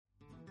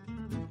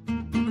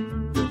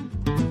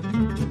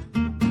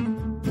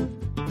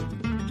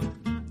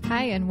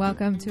Hi, and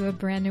welcome to a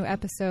brand new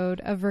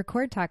episode of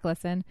Record Talk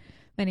Listen.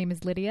 My name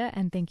is Lydia,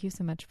 and thank you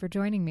so much for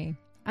joining me.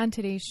 On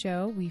today's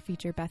show, we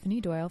feature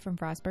Bethany Doyle from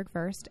Frostburg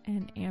First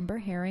and Amber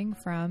Herring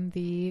from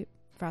the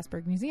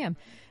Frostburg Museum.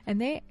 And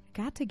they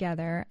got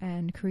together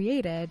and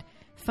created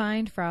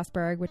Find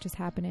Frostburg, which is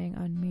happening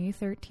on May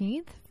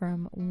 13th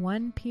from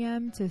 1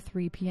 p.m. to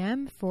 3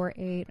 p.m. for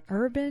an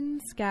urban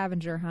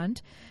scavenger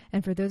hunt.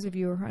 And for those of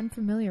you who are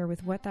unfamiliar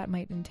with what that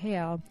might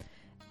entail,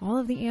 all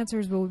of the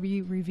answers will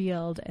be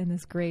revealed in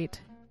this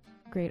great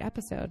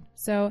episode.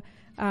 So,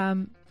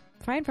 Find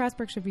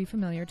Frostburg should be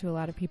familiar to a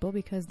lot of people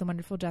because the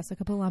wonderful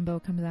Jessica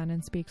Palumbo comes on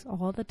and speaks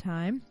all the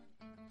time.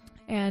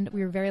 And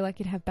we were very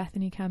lucky to have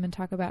Bethany come and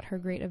talk about her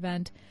great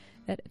event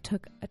that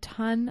took a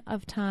ton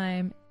of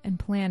time and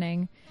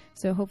planning.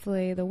 So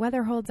hopefully the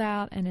weather holds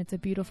out and it's a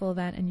beautiful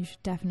event and you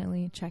should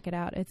definitely check it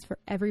out. It's for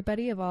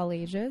everybody of all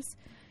ages.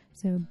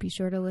 So be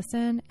sure to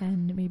listen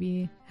and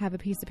maybe have a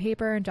piece of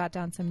paper and jot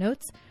down some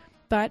notes.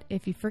 But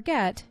if you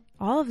forget,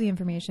 all of the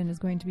information is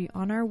going to be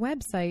on our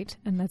website,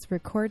 and that's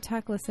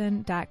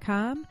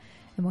recordtalklisten.com,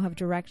 and we'll have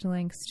direct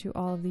links to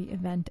all of the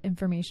event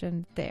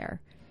information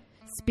there.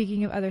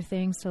 Speaking of other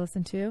things to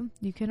listen to,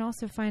 you can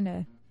also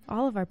find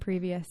all of our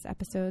previous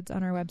episodes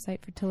on our website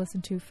to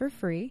listen to for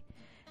free.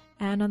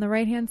 And on the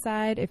right-hand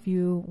side, if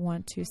you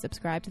want to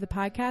subscribe to the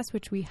podcast,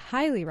 which we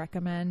highly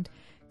recommend,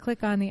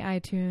 click on the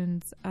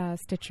iTunes,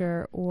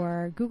 Stitcher,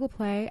 or Google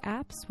Play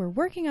apps. We're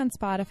working on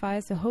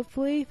Spotify, so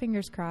hopefully,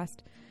 fingers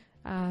crossed,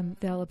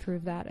 they'll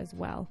approve that as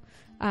well.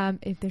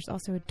 If there's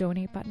also a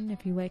donate button,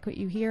 if you like what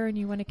you hear and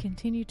you want to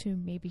continue to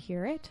maybe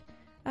hear it,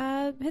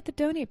 hit the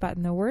donate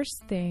button. The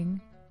worst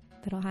thing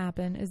that'll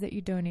happen is that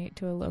you donate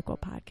to a local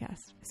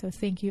podcast. So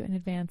thank you in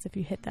advance if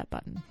you hit that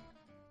button.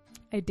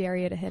 I dare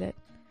you to hit it.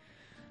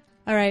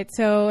 All right,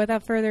 so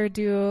without further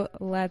ado,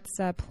 let's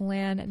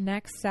plan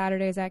next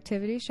Saturday's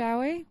activity, shall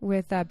we?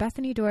 With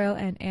Bethany Doyle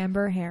and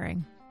Amber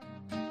Herring.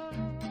 All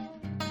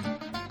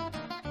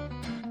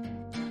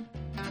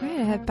right,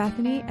 I have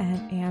Bethany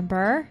and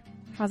Amber.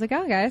 How's it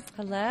going, guys?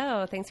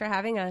 Hello. Thanks for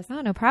having us. Oh,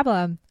 no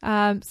problem.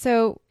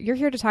 So you're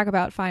here to talk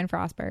about Find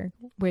Frostburg,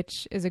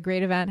 which is a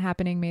great event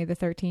happening May the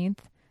 13th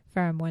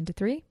from 1 to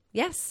 3.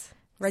 Yes.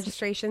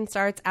 Registration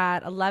starts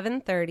at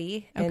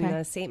 11:30 in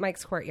the St.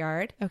 Mike's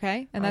Courtyard.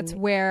 Okay. And that's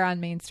where on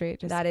Main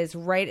Street? That is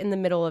right in the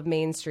middle of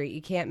Main Street.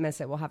 You can't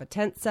miss it. We'll have a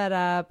tent set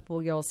up.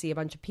 You'll see a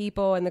bunch of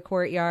people in the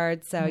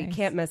courtyard, so You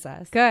can't miss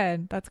us.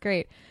 Good. That's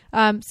great.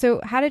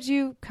 So how did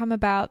you come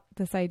about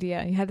this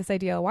idea? You had this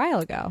idea a while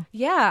ago.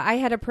 Yeah. I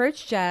had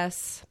approached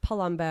Jess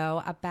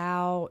Palumbo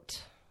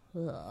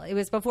it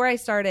was before I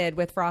started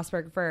with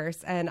Frostburg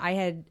First, and I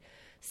had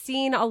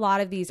seen a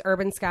lot of these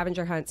urban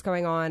scavenger hunts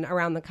going on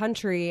around the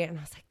country. And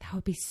I was like, that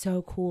would be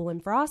so cool in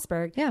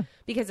Frostburg. Yeah.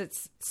 Because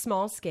it's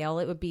small scale.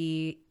 It would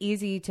be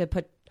easy to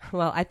put,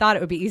 I thought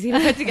it would be easy to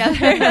put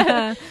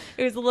together.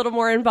 It was a little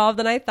more involved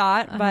than I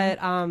thought. But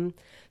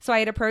so I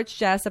had approached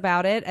Jess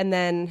about it, and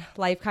then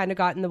life kind of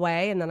got in the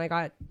way. And then I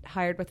got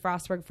hired with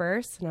Frostburg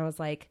First. And I was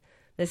like,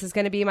 this is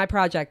going to be my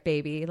project,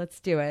 baby. Let's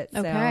do it.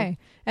 Okay.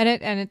 And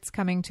it's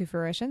coming to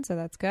fruition, so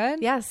that's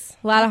good. Yes.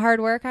 A lot of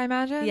hard work, I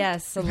imagine.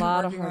 Yes, a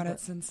lot of hard work. I've been working on it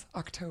since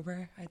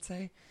October, I'd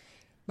say.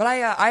 But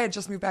I had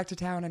just moved back to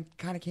town and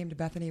kind of came to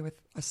Bethany with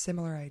a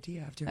similar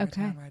idea of doing a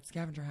town-wide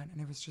scavenger hunt.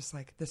 And it was just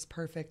like this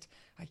perfect,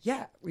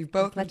 we've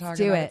both been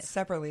talking about it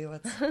separately.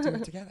 Let's do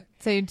it together.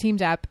 So you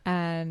teamed up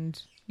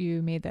and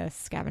you made this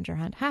scavenger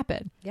hunt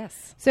happen.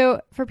 Yes.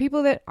 So for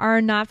people that are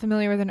not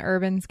familiar with an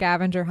urban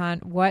scavenger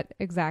hunt, what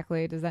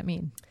exactly does that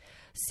mean?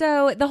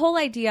 So the whole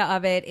idea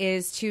of it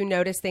is to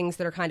notice things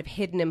that are kind of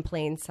hidden in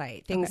plain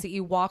sight, things that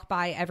you walk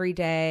by every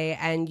day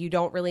and you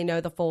don't really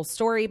know the full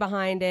story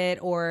behind it,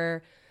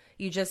 or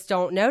you just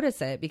don't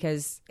notice it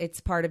because it's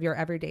part of your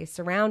everyday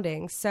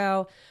surroundings.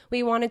 So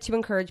we wanted to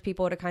encourage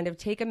people to kind of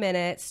take a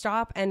minute,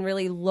 stop and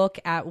really look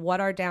at what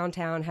our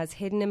downtown has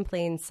hidden in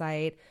plain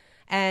sight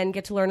and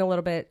get to learn a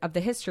little bit of the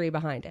history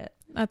behind it.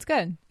 That's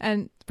good.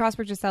 And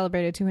Frostburg just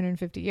celebrated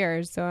 250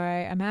 years, so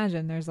I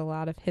imagine there's a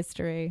lot of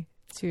history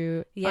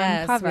to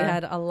uncover. We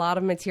had a lot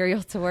of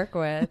material to work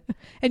with.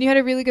 And you had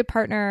a really good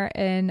partner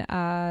in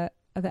the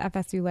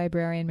FSU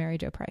librarian, Mary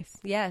Jo Price.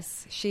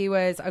 Yes, she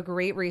was a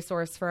great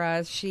resource for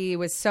us. She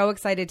was so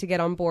excited to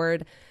get on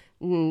board.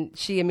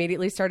 She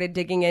immediately started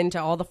digging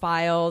into all the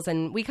files,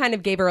 and we kind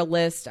of gave her a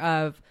list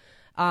of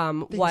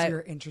things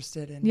you're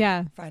interested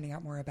in finding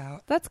out more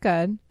about. That's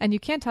good. And you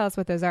can't tell us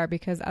what those are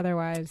because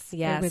otherwise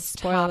it would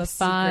spoil the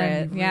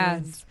fun.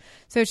 Yes.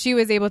 So she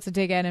was able to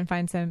dig in and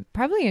find some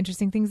probably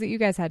interesting things that you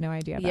guys had no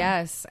idea about.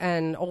 Yes,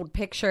 and old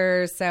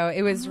pictures. So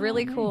it was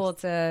really cool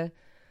to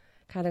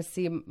kind of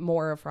see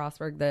more of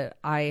Frostburg that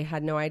I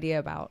had no idea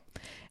about.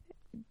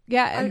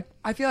 Yeah.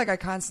 I feel like I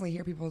constantly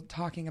hear people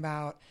talking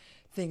about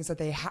things that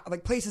they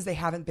like places they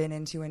haven't been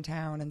into in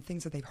town and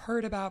things that they've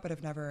heard about but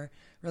have never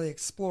really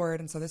explored.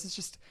 And so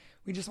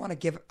we just want to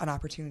give an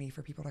opportunity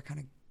for people to kind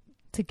of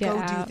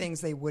go do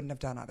things they wouldn't have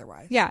done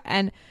otherwise. Yeah.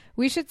 And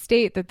we should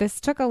state that this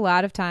took a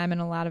lot of time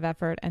and a lot of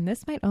effort, and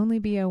this might only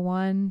be a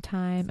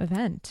one-time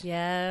event.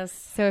 Yes.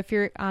 So if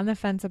you're on the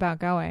fence about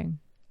going,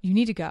 you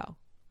need to go.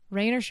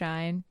 rain or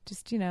shine,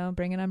 just,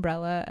 bring an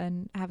umbrella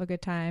and have a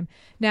good time.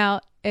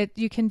 Now,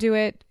 you can do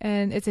it,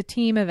 and it's a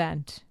team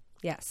event.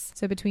 Yes.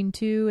 So between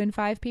 2 and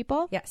 5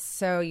 people? Yes.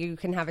 So you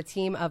can have a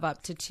team of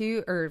up to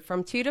 2 or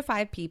from 2 to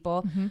 5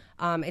 people.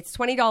 It's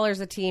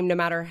 $20 a team, no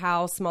matter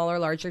how small or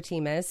large your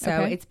team is.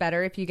 So it's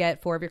better if you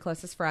get 4 of your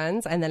closest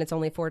friends, and then it's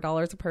only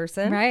 $4 a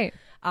person. Right.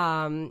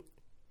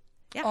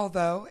 Yeah.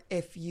 Although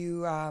if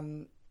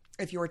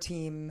your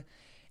team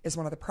is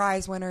one of the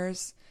prize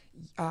winners,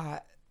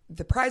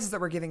 the prizes that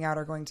we're giving out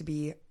are going to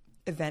be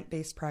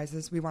event-based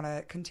prizes. We want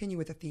to continue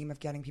with the theme of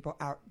getting people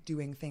out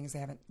doing things they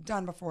haven't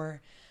done before.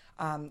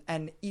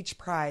 And each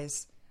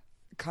prize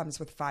comes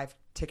with 5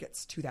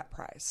 tickets to that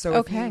prize. So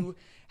if you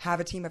have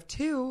a team of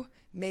 2,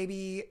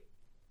 maybe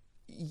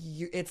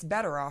it's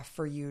better off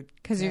for you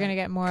because you're going to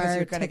get more. Because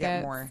you're going to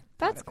get more.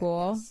 That's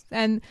cool. Yes.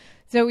 And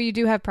so you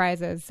do have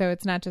prizes. So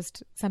it's not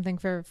just something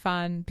for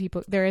fun.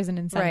 There is an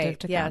incentive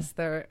to come. Yes,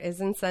 there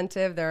is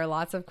incentive. There are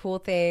lots of cool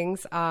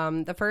things.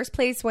 The first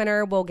place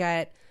winner will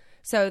get.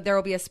 So there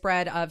will be a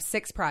spread of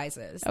 6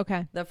 prizes.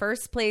 Okay. The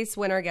first place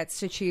winner gets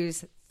to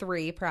choose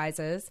 3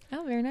 prizes.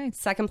 Oh, very nice.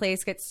 Second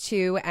place gets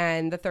 2,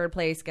 and the third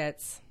place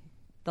gets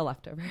the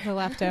leftover. The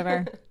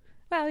leftover.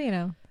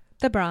 Well,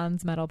 the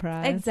bronze medal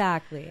prize.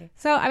 Exactly.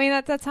 So, I mean,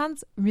 that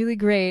sounds really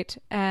great.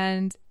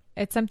 And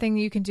it's something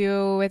you can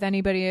do with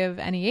anybody of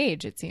any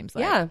age, it seems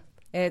like. Yeah.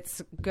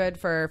 It's good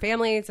for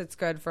families. It's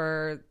good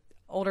for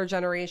older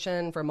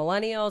generation, for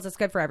millennials. It's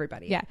good for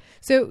everybody. Yeah.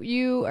 So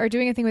you are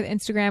doing a thing with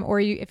Instagram, or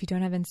if you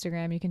don't have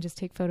Instagram, you can just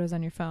take photos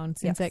on your phone.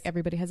 Seems like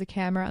everybody has a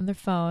camera on their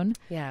phone.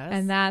 Yes.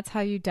 And that's how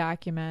you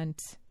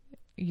document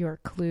your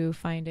clue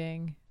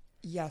finding.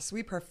 Yes,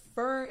 we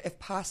prefer, if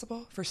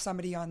possible, for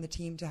somebody on the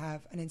team to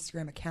have an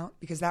Instagram account,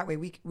 because that way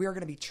we are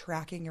going to be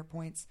tracking your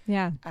points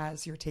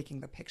as you're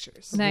taking the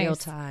pictures. Nice. Real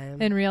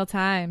time. In real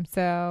time.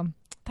 So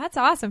that's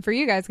awesome for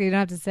you guys, because you don't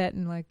have to sit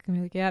and be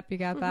like, yep, you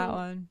got that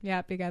one.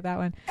 Yep, you got that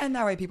one. And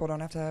that way people don't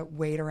have to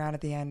wait around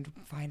at the end,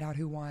 find out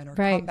who won, or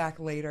come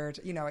back later.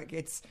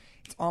 It's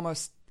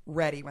almost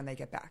ready when they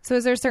get back. So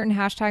is there a certain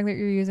hashtag that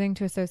you're using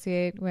to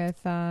associate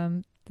with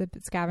the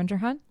scavenger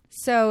hunt?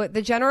 So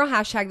the general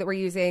hashtag that we're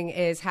using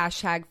is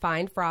hashtag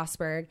Find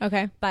Frostburg.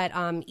 Okay. But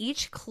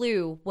each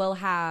clue will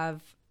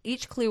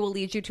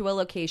lead you to a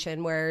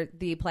location where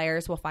the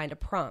players will find a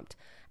prompt.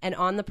 And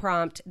on the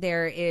prompt,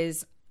 there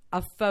is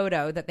a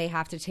photo that they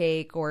have to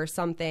take or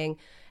something.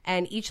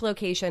 And each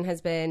location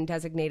has been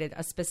designated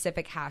a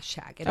specific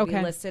hashtag. It'll be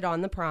listed on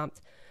the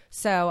prompt.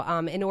 So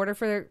in order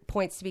for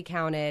points to be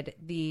counted,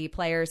 the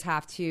players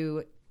have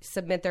to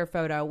submit their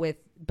photo with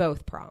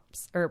both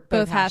prompts or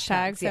both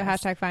hashtags.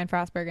 Yes. So hashtag Find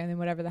Frostburg and then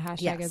whatever the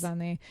hashtag is on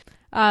the.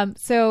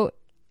 So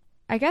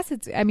I guess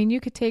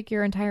you could take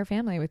your entire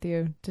family with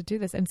you to do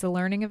this. And it's a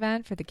learning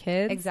event for the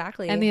kids.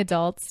 Exactly. And the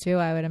adults too,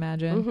 I would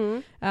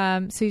imagine.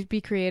 Mm-hmm. So you be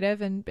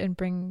creative and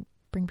bring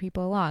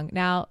people along.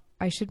 Now,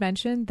 I should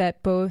mention that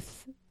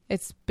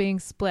it's being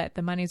split.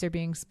 The monies are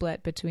being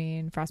split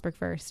between Frostburg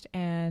First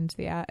and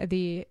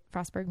the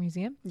Frostburg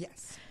Museum.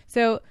 Yes.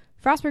 So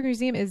Frostburg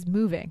Museum is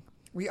moving.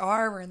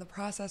 We're in the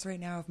process right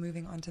now of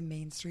moving onto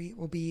Main Street.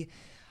 We'll be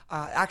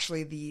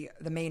actually the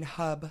main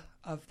hub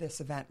of this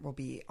event will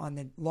be on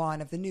the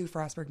lawn of the new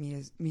Frostburg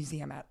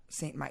Museum at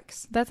St.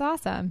 Mike's. That's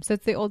awesome. So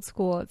it's the old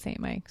school at St.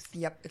 Mike's.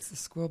 Yep, it's the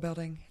school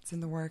building. It's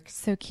in the works.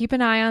 So keep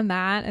an eye on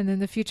that, and in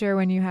the future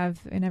when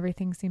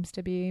everything seems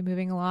to be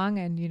moving along,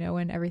 and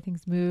when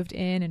everything's moved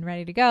in and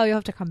ready to go, you'll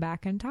have to come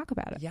back and talk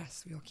about it.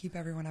 Yes, we'll keep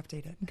everyone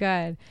updated.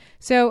 Good.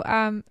 So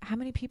how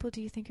many people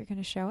do you think are going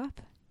to show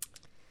up?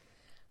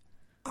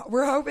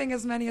 We're hoping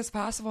as many as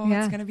possible.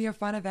 Yeah. It's going to be a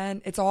fun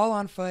event. It's all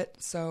on foot,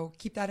 so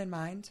keep that in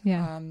mind.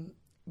 Yeah.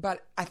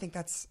 But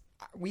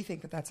we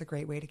think that that's a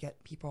great way to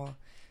get people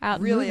out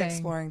really moving.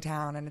 Exploring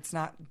town, and it's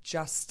not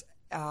just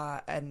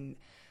a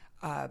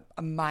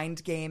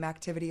mind game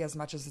activity as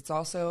much as it's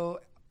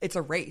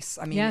a race.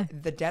 I mean,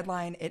 the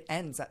deadline, it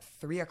ends at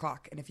 3:00,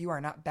 and if you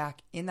are not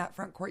back in that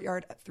front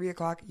courtyard at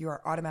 3:00, you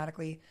are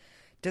automatically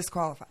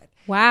disqualified.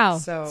 Wow.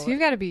 So you've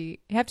got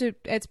to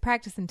it's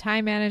practice in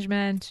time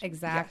management.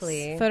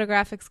 Exactly. Yes.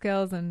 Photographic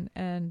skills and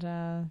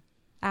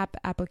app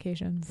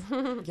applications.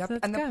 Yep. So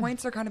and the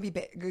points are going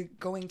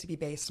to be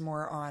based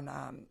more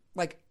on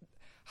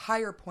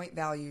higher point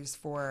values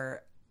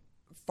for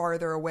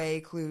farther away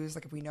clues.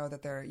 Like if we know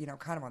that they're,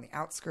 kind of on the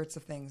outskirts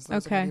of things,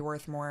 those are going to be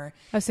worth more.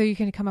 Oh, so you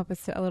can come up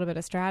with a little bit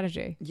of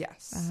strategy.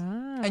 Yes.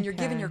 And you're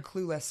given your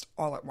clue list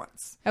all at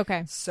once.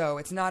 Okay. So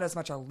it's not as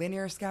much a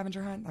linear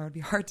scavenger hunt. That would be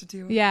hard to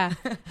do. Yeah,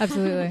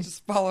 absolutely.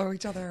 Just follow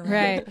each other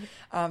around.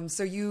 Right.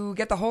 So you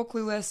get the whole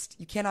clue list.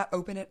 You cannot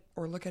open it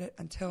or look at it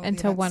until 1:00.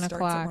 Starts at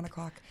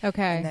 1:00.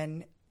 Okay. And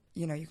then,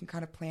 you can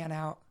kind of plan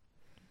out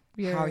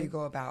how you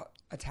go about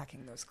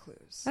attacking those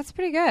clues. That's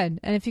pretty good.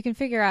 And if you can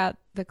figure out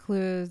the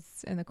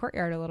clues in the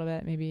courtyard a little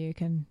bit, maybe you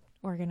can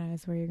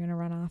organize where you're going to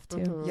run off to.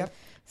 Mm-hmm. Yep.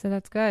 So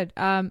that's good.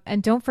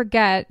 And don't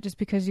forget, just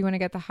because you want to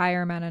get the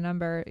higher amount of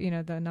number,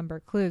 the number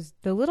of clues,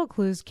 the little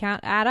clues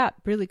add up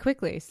really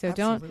quickly. So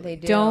Absolutely.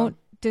 don't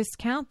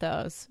discount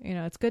those.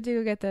 It's good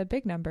to get the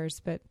big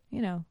numbers, but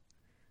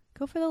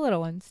go for the little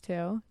ones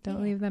too.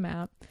 Don't leave them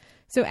out.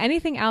 So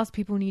anything else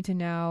people need to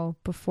know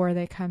before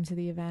they come to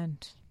the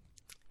event?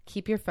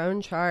 Keep your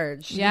phone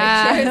charged.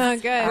 Yeah,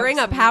 good. Bring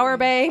a power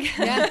bank.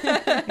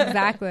 Yeah,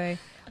 exactly.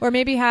 Or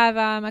maybe have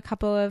a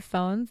couple of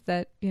phones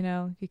that,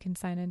 you can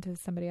sign into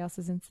somebody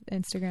else's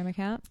Instagram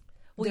account.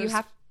 Well,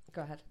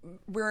 go ahead.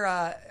 We're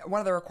one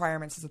of the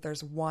requirements is that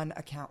there's one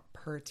account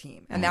per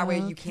team, and that way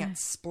you can't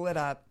split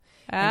up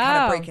and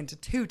kind of break into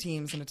two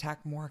teams and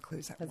attack more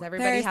clues at once. Because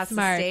everybody has to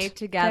stay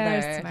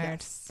together. They're smart.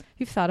 Yes.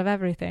 You've thought of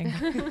everything.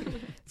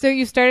 So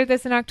you started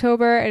this in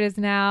October. It is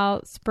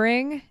now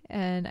spring,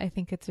 and I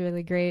think it's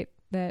really great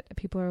that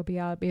people will be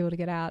able to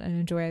get out and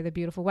enjoy the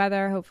beautiful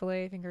weather,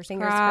 hopefully, fingers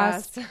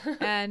crossed.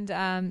 And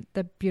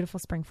the beautiful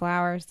spring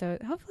flowers. So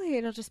hopefully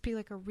it'll just be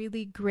like a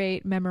really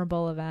great,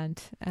 memorable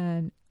event.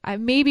 And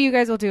maybe you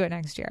guys will do it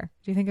next year.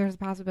 Do you think there's a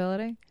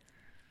possibility?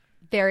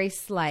 Very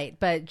slight,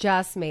 but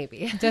just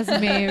maybe. Just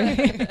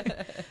maybe.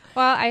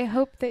 Well, I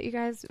hope that you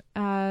guys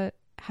have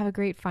a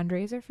great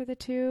fundraiser for the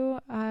two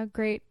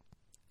great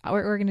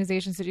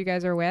organizations that you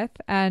guys are with.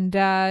 And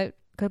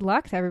good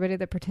luck to everybody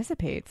that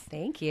participates.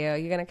 Thank you.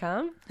 You going to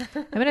come?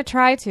 I'm going to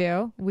try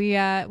to. We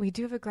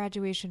do have a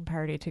graduation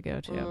party to go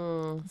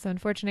to. So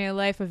unfortunately, a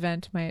life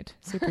event might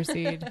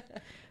supersede.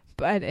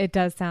 But it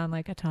does sound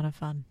like a ton of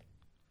fun.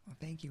 Well,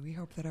 thank you. We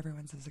hope that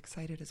everyone's as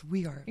excited as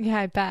we are. Yeah,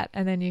 I bet.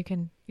 And then you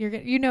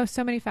know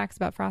so many facts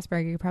about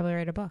Frostburg, you could probably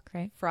write a book,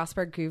 right?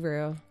 Frostburg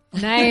guru.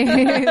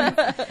 Nice. All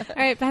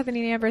right,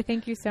 Bethany and Amber,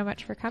 thank you so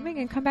much for coming,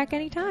 and come back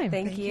anytime.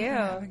 Thank you. For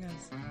having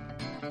us.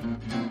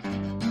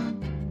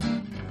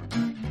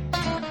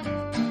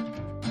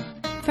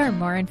 For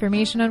more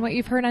information on what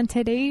you've heard on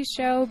today's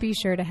show, be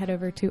sure to head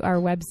over to our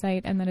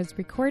website, and that is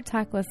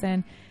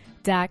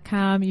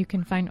recordtalklisten.com. You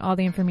can find all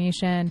the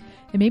information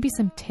and maybe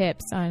some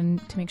tips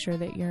to make sure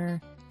that you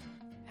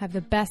have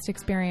the best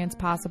experience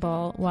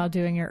possible while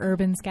doing your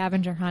urban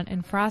scavenger hunt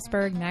in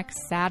Frostburg next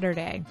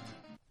Saturday.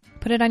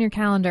 Put it on your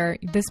calendar.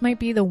 This might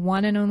be the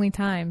one and only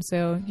time,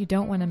 so you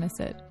don't want to miss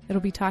it.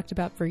 It'll be talked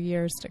about for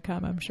years to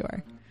come, I'm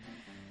sure.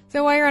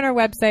 So while you're on our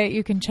website,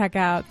 you can check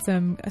out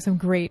some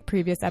great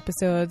previous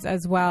episodes,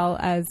 as well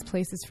as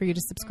places for you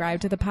to subscribe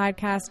to the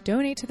podcast,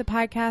 donate to the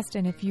podcast,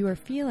 and if you are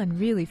feeling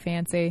really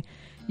fancy,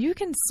 you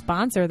can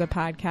sponsor the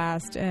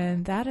podcast,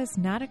 and that is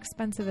not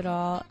expensive at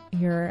all.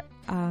 Your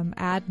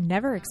ad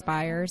never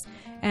expires,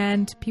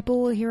 and people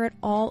will hear it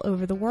all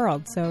over the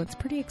world, so it's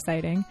pretty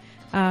exciting.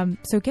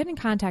 So get in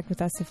contact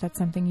with us if that's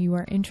something you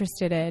are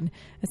interested in.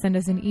 Send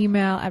us an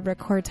email at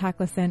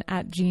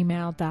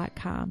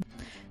recordtalklisten@gmail.com.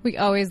 We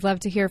always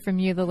love to hear from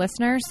you, the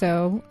listener.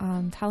 So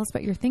tell us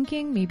what you're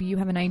thinking. Maybe you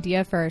have an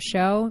idea for a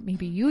show.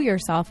 Maybe you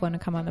yourself want to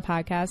come on the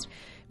podcast.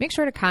 Make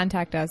sure to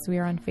contact us. We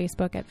are on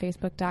Facebook at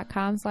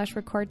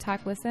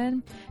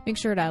facebook.com/recordtalklisten. Make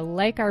sure to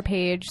like our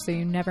page so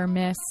you never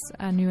miss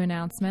a new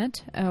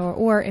announcement.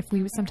 Or if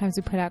sometimes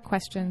we put out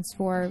questions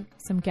for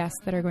some guests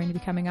that are going to be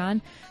coming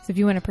on. So if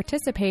you want to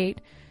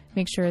participate,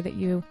 make sure that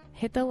you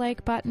hit the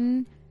like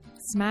button,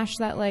 smash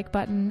that like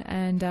button,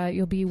 and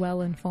you'll be well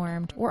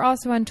informed. We're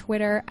also on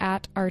Twitter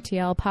at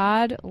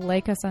RTLPod.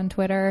 Like us on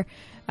Twitter.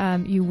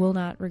 You will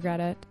not regret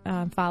it.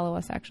 Follow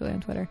us actually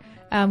on Twitter.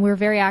 We're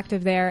very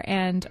active there,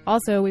 and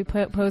also we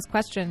pose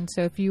questions.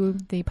 So if you,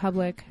 the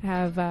public,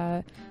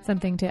 have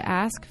something to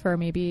ask for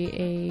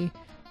maybe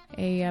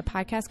a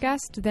podcast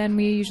guest, then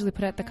we usually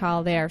put out the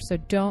call there. So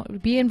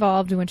don't be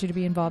involved. We want you to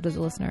be involved as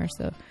a listener,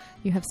 so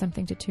you have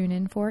something to tune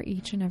in for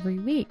each and every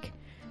week.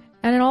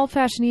 And an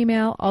old-fashioned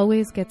email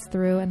always gets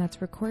through, and that's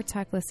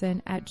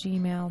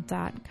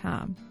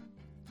recordtalklisten@gmail.com.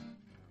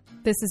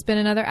 This has been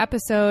another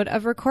episode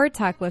of Record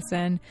Talk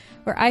Listen,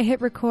 where I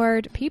hit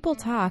record, people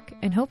talk,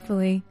 and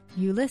hopefully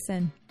you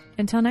listen.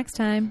 Until next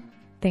time,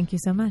 thank you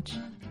so much.